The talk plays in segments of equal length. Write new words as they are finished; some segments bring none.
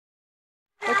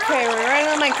Okay, we're right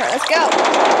on the minecart. Let's go.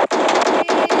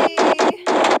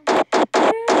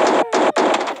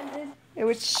 It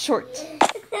was short.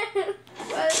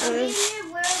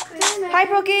 Hi,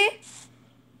 Pokey.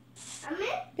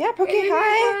 Yeah, Pokey,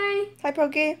 hi. Hi,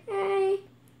 Pokey. Hi.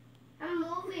 I'm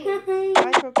moving.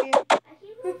 Hi, Pokey.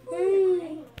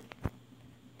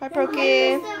 Hi,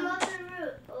 Pokey.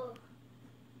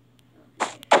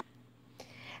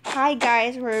 Hi,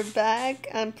 guys. We're back.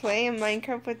 I'm playing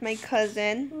Minecraft with my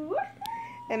cousin.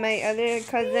 And my other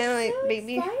cousin, like so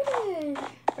baby, excited.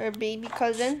 or baby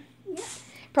cousin. Yeah.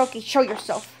 Pokey, show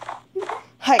yourself.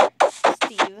 Hi,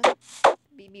 Steve.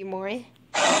 Baby Maury.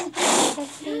 Don't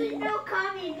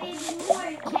call me baby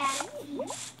more, cat.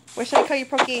 What should I call you,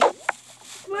 Pokey? Come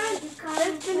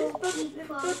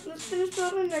on, let's finish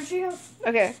building our treehouse.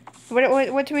 Okay.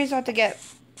 What trees do I have to get?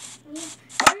 All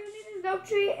you need is an oak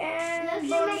tree and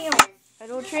bone meal.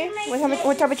 An oak tree?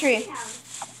 What type of tree?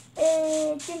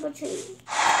 Jingle tree.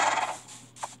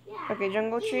 Okay,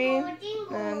 jungle tree. And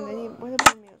then what are the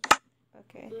bone meals?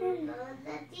 Okay.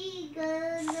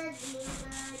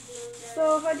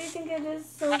 So how do you think it is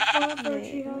so far for a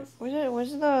treehouse?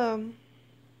 Where's the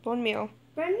bone meal?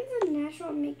 Brandon's a natural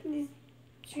at making these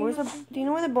treehouses. Do you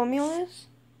know where the bone meal is?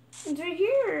 It's right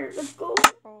here. Let's go.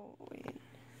 Oh, wait.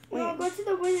 No, go to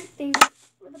the weird thing.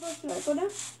 Where the post is. Go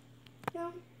down.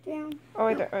 Down. Down. Oh,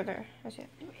 right there. I see it.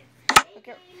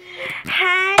 Okay.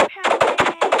 Hi,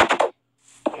 Pokey.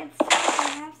 It's time to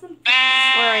have some fun.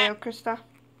 Where are you, Krista?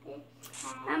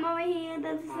 I'm over here.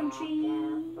 Those are some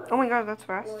trees. Oh my god, that's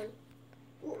fast.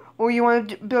 Oh, you want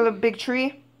to build a big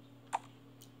tree?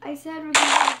 I said we're going to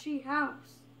build a tree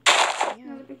house. Yeah.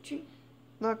 Not a big tree.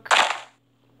 Look.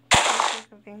 I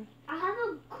have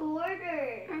a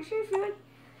quarter. Actually, I feel like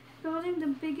building the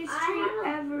biggest tree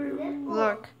ever.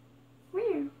 Look.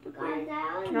 Where?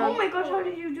 Turn Oh on. my gosh, how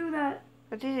did you do that?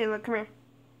 That's easy. Look, come here.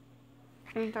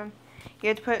 I'm done. You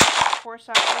have to put 4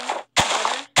 saplings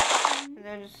together, and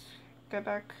then just get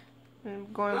back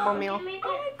and go in bone meal. Oh my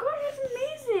god, that's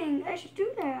amazing. I should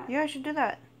do that. Yeah, I should do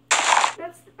that.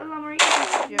 That's a lot more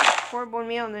easy. Yeah, 4 bone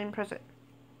meal and then press it.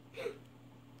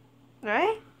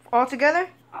 Alright? All together?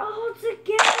 All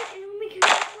together and we'll make a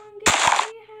humongous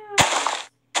tree house.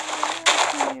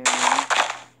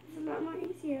 It's a lot more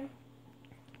easier.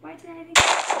 Why did I think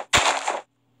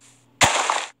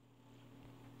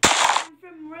I'm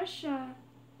from Russia.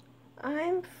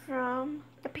 I'm from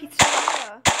the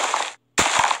pizzeria.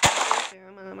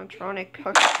 I'm an animatronic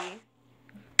Pokey.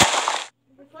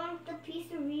 You're from the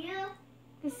pizzeria?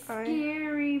 The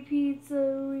scary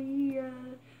pizzeria.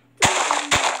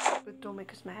 But don't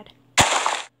make us mad.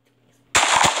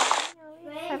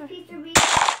 Where's pizzeria?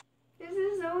 This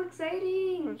is so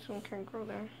exciting. This one can't grow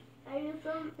there. Are you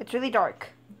from It's really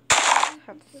dark, I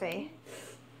have to say.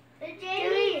 the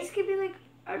Really, this could be like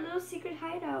our little secret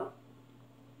hideout.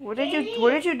 What did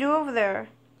you do over there?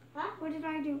 What did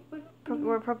I do?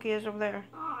 Where Pokey is over there.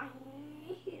 Oh, I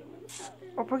hate it when this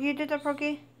happens. Oh, Pokey, you did that,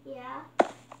 Pokey? Yeah. I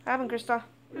haven't, Krista.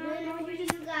 I'm gonna for you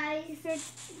guys. You start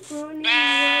growing in the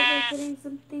world by putting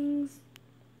some things.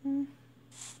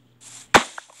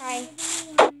 Hi.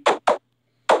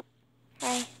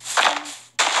 Hi.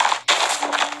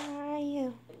 How are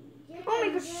you? Oh my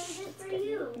gosh. This is for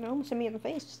you. No, almost hit me in the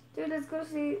face. Dude, let's go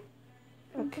sleep.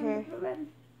 Okay. Take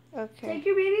Okay.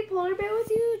 your baby polar bear with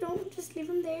you. Don't just leave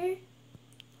him there.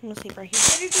 I'm gonna sleep right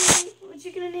here. What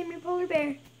you gonna name your polar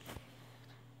bear?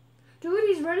 Dude,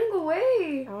 he's running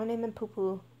away. I want to name him Poo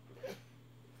Poo.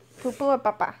 Poo Poo or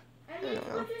Papa? I need to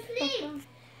go to sleep.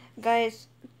 Guys,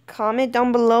 comment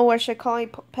down below what should I call my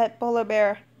pet polar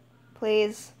bear,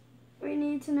 please. We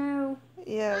need to know.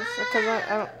 Yes, because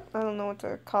I don't know what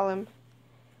to call him.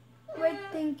 What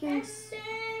thinking?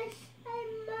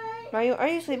 Are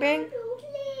you sleeping?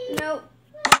 No.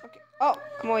 Okay. Oh,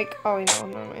 I'm awake. Oh, wait, no,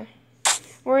 man.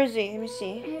 Where is he? Let me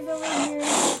see. He's over here.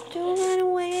 Don't run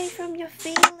away from your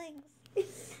feelings.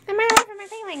 I'm running away from my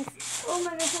feelings. Oh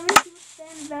my gosh, how many people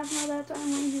stand back now that I'm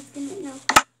on his skin now?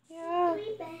 Yeah.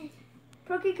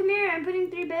 Brookie, come here. I'm putting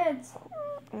 3 beds.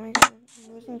 Oh my god,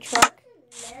 I'm losing track.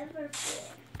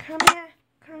 Come here.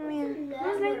 Come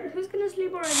here. Who's gonna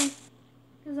sleep already?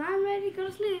 Because I'm ready to go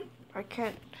to sleep. I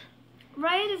can't.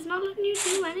 Right? It's not letting you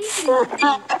do anything.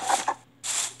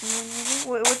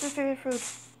 What's your favorite food?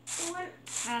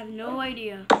 I have no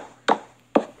idea.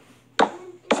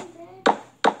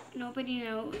 Nobody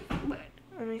knows.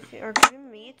 Let me see. Or give him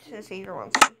meat and see if he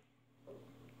wants some.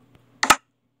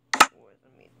 Where's the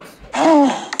meat?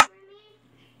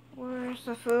 Where's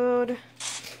the food?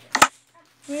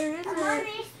 Where is it?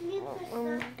 I'm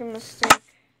making a mistake.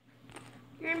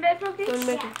 You're in bed, Brookie? Go in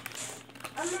bed.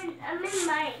 I'm in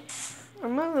mine.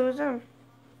 I'm gonna lose him.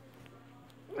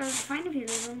 it's fine if you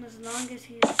leave him as long as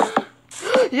he's...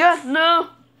 Yeah, no.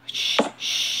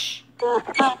 Shh. Oh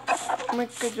my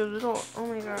god, you little. Oh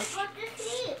my gosh.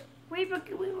 Wait.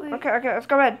 Okay, let's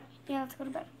go to bed. Yeah, let's go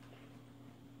to bed.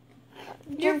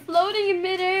 You're floating in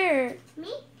midair.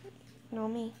 Me? No,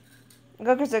 me.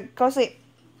 Go, Krista. Go sleep.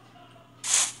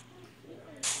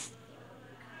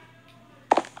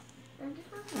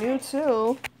 You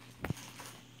too.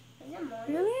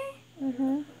 Really?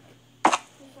 Mhm.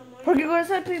 Porky, go to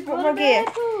sleep, please. Go to Porky. bed,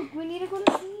 Pook. We need to go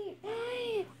to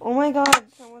sleep. Oh my god.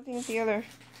 So one thing is the other.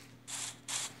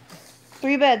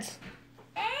 3 beds.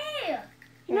 Hey!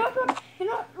 You know what?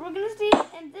 We're gonna sleep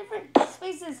in different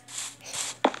spaces.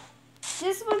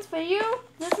 This one's for you,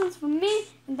 this one's for me,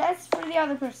 and that's for the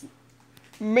other person.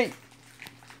 Me.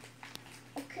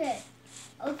 Okay.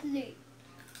 I'll sleep.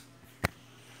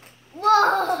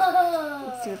 Whoa!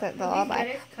 Let's do that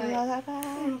lullaby. Lullaby.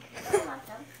 Come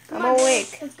I'm on,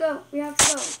 awake. Let's go. We have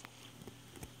to go.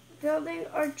 Building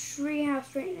our tree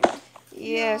house right now.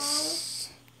 Yes.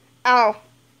 Ow.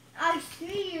 I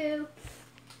see you.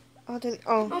 Oh,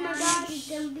 Oh my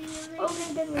gosh.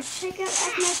 Okay, then let's check out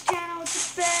Agnes' channel.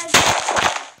 It's the best.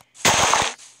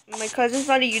 My cousin's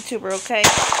not a YouTuber, okay?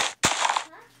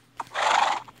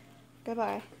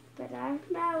 Goodbye. But I'm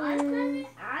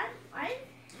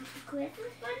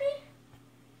Christmas bunny?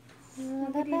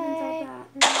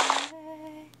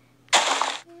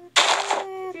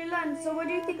 Dylan, so what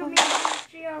do you think of me in this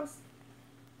tree house?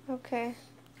 Okay.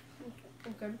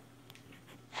 Okay.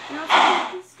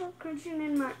 Now, please stop crunching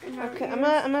in our Okay, ears. I'm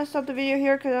gonna stop the video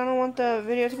here because I don't want the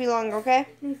video to be long, okay?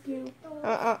 Thank you.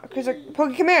 Cause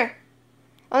Pokey, come here.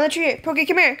 On the tree. Pokey,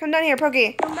 come here. Come down here,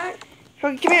 Pokey. Come back.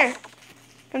 Pokey, come here.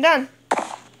 Come down.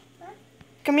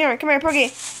 Come here,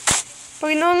 Pokey.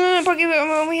 Pokey, no, Pokey, I'm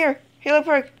over here. Here, look,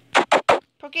 Pokey.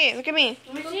 Pokey, look at me.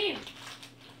 Let me see.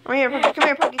 Right here, Pokey, come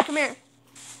here, Pokey, come here.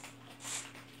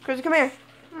 Chris, come here.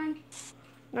 Fine.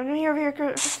 No, here, over here,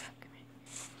 Chris.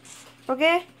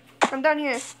 Okay? Come down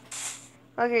here.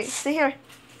 Okay, stay here.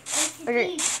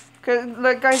 Okay. Cause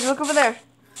look, guys, look over there.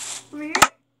 Over here?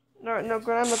 No,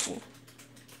 girl, I'm looking.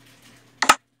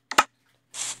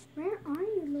 Where are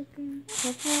you looking?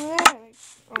 Look over there.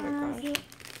 Oh my gosh.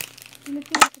 I'm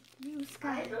looking at the blue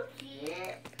sky. I don't see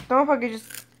it. Don't Pokey,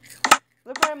 just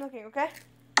look where I'm looking, okay?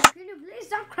 Can you please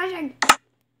stop crunching?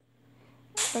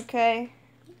 Okay.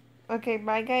 Okay,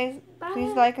 bye guys. Bye.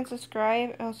 Please like and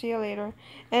subscribe. I'll see you later.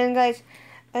 And guys,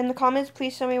 in the comments,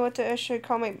 please tell me what I should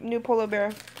call my new polar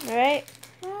bear. Alright?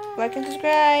 Like and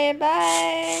subscribe.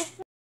 Bye.